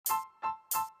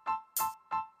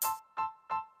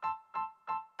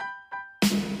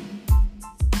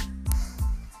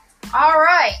All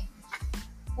right.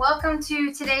 Welcome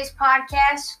to today's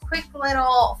podcast. Quick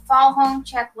little fall home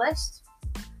checklist.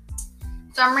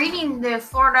 So I'm reading the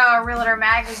Florida Realtor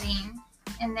magazine,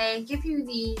 and they give you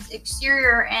these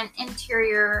exterior and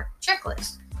interior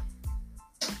checklists.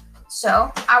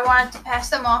 So I wanted to pass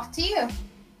them off to you.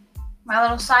 My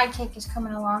little sidekick is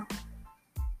coming along.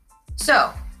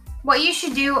 So what you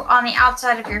should do on the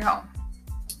outside of your home.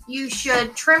 You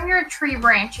should trim your tree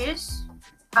branches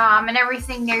and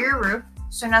everything near your roof.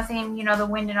 So nothing, the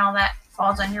wind and all that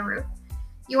falls on your roof.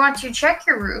 You want to check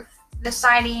your roof, the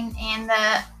siding, and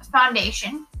the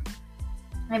foundation.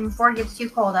 And before it gets too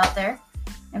cold out there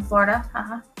in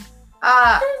Florida.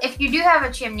 If you do have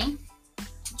a chimney,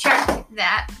 check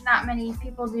that. Not many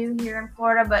people do here in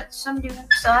Florida, but some do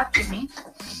still have chimneys.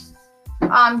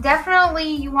 Definitely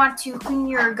you want to clean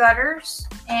your gutters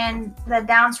and the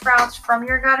downspouts from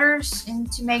your gutters,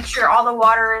 and to make sure all the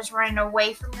water is running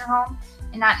away from your home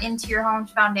and not into your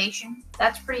home's foundation.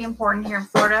 That's pretty important here in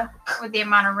Florida with the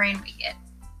amount of rain we get.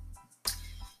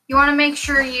 You want to make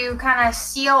sure you kind of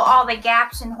seal all the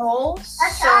gaps and holes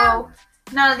so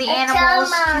none of the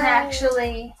animals can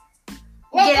actually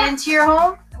get into your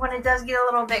home when it does get a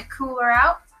little bit cooler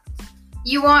out.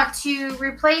 You want to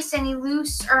replace any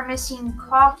loose or missing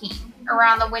caulking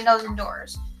around the windows and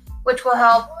doors, which will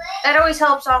help. That always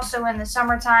helps also in the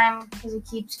summertime because it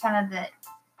keeps kind of the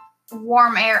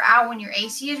warm air out when your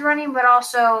AC is running, but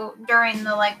also during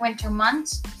the winter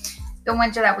months, the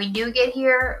winter that we do get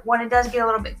here, when it does get a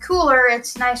little bit cooler,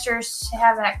 it's nicer to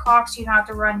have that caulk so you don't have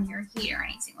to run your heat or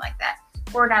anything like that,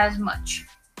 or not as much.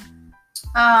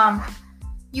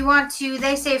 You want to,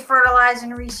 they say, fertilize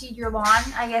and reseed your lawn.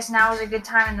 I guess now is a good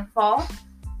time in the fall.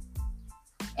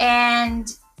 And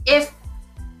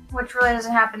which really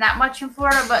doesn't happen that much in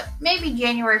Florida, but maybe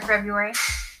January, February,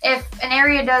 if an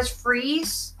area does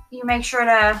freeze, you make sure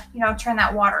to, turn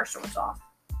that water source off.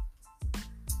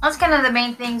 That's kind of the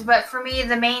main things, but for me,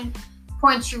 the main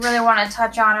points you really want to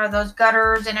touch on are those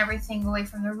gutters and everything away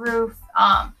from the roof.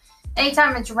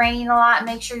 Anytime it's raining a lot,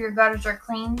 make sure your gutters are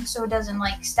clean so it doesn't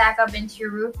stack up into your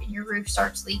roof and your roof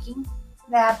starts leaking.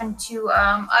 That happened to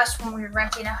us when we were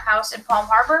renting a house in Palm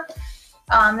Harbor.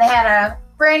 They had a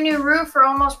brand new roof or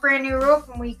almost brand new roof,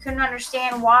 and we couldn't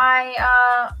understand why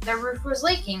the roof was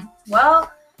leaking. Well,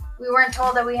 we weren't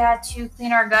told that we had to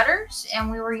clean our gutters,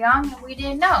 and we were young and we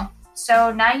didn't know.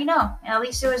 So now you know. And at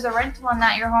least it was the rental and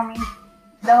not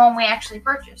the home we actually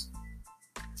purchased.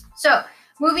 So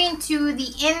moving to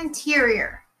the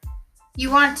interior, you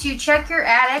want to check your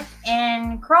attic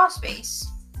and crawl space.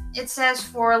 It says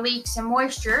for leaks and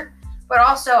moisture, but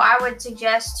also I would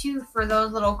suggest too for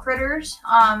those little critters,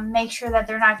 make sure that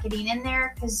they're not getting in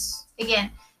there, because again,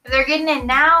 if they're getting in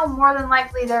now, more than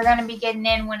likely they're going to be getting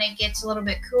in when it gets a little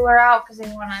bit cooler out because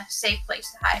they want a safe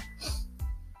place to hide.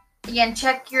 Again,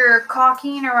 check your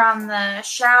caulking around the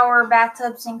shower,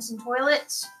 bathtub, sinks, and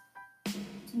toilets.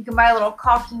 You can buy a little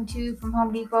caulking tube from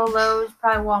Home Depot, Lowe's,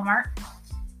 probably Walmart.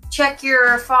 Check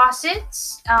your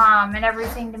faucets and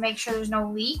everything to make sure there's no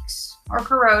leaks or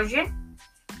corrosion.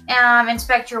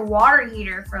 Inspect your water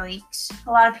heater for leaks.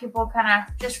 A lot of people kind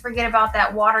of just forget about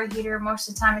that water heater. Most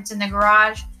of the time it's in the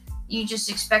garage. You just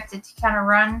expect it to kind of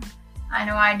run. I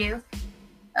know I do.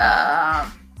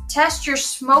 Test your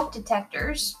smoke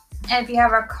detectors. And if you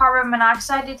have a carbon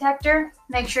monoxide detector,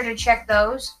 make sure to check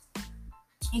those.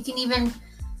 You can even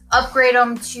upgrade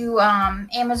them to,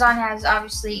 Amazon has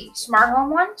obviously smart home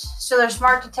ones. So they're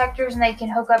smart detectors and they can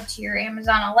hook up to your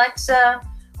Amazon Alexa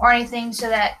or anything so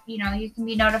that, you can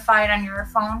be notified on your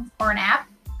phone or an app,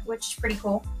 which is pretty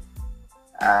cool.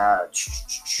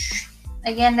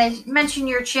 Again, they mention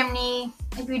your chimney.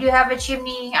 If you do have a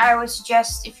chimney, I would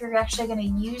suggest if you're actually going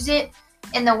to use it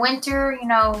in the winter,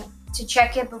 to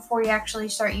check it before you actually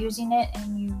start using it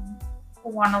and you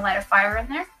want to light a fire in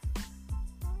there.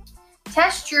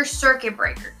 Test your circuit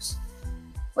breakers,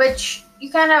 which you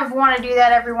kind of want to do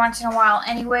that every once in a while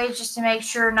anyway, just to make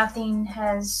sure nothing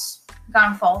has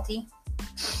gone faulty.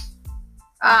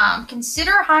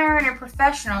 Consider hiring a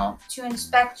professional to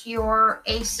inspect your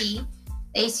AC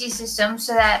system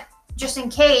so that just in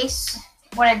case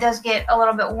when it does get a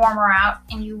little bit warmer out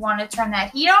and you want to turn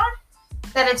that heat on,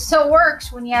 that it still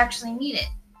works when you actually need it.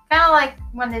 Kind of like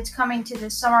when it's coming to the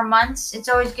summer months, it's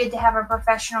always good to have a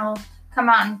professional come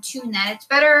out and tune that. It's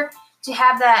better to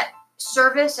have that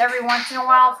service every once in a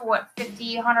while for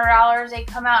 $50, $100 they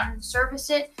come out and service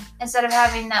it, instead of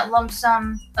having that lump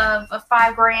sum of a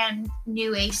 $5,000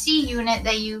 new AC unit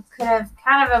that you could have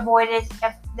kind of avoided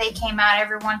if they came out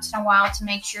every once in a while to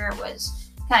make sure it was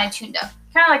kind of tuned up.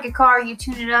 Kind of like a car, you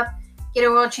tune it up, get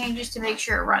oil changes to make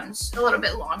sure it runs a little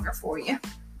bit longer for you.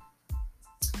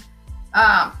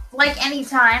 Like any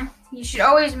time, you should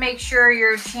always make sure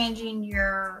you're changing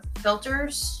your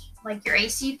filters, like your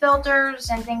AC filters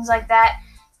and things like that.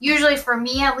 Usually, for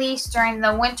me at least, during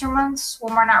the winter months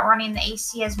when we're not running the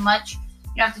AC as much,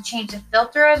 you don't have to change the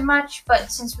filter as much.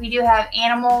 But since we do have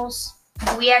animals,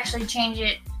 we actually change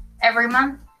it every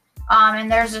month.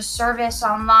 And there's a service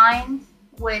online,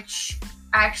 which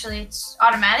actually it's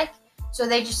automatic. So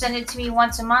they just send it to me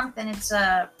once a month, and it's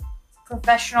a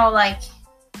professional like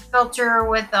filter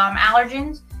with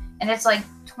allergens, and it's like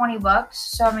 $20.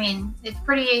 So I mean, it's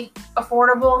pretty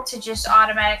affordable to just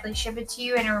automatically ship it to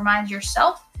you, and it reminds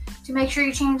yourself to make sure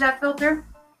you change that filter.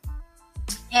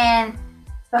 And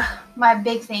my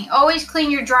big thing, always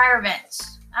clean your dryer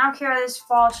vents. I don't care this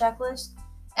fall checklist.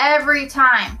 Every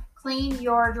time, clean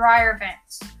your dryer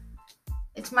vents.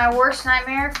 It's my worst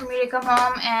nightmare for me to come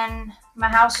home and my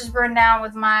house is burned down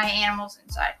with my animals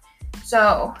inside.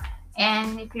 So,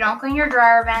 and if you don't clean your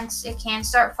dryer vents, it can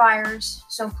start fires.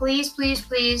 So please, please,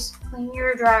 please clean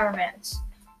your dryer vents.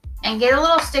 And get a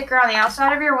little sticker on the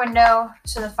outside of your window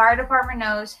so the fire department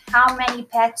knows how many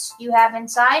pets you have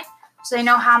inside, so they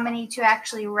know how many to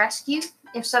actually rescue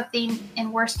if something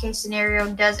in worst case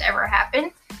scenario does ever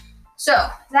happen. So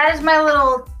that is my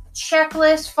little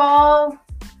checklist fall,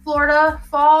 Florida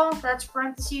fall. That's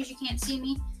parentheses, you can't see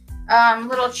me.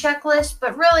 Little checklist,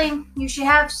 but really you should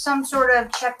have some sort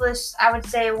of checklist, I would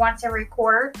say once every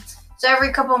quarter. So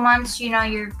every couple months,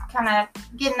 you're kind of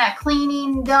getting that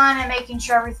cleaning done and making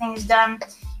sure everything is done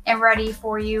and ready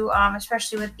for you,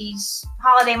 especially with these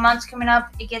holiday months coming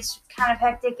up. It gets kind of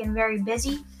hectic and very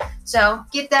busy. So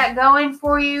get that going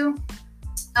for you.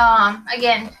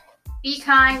 Again, be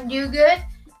kind, do good,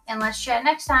 and let's chat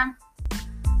next time.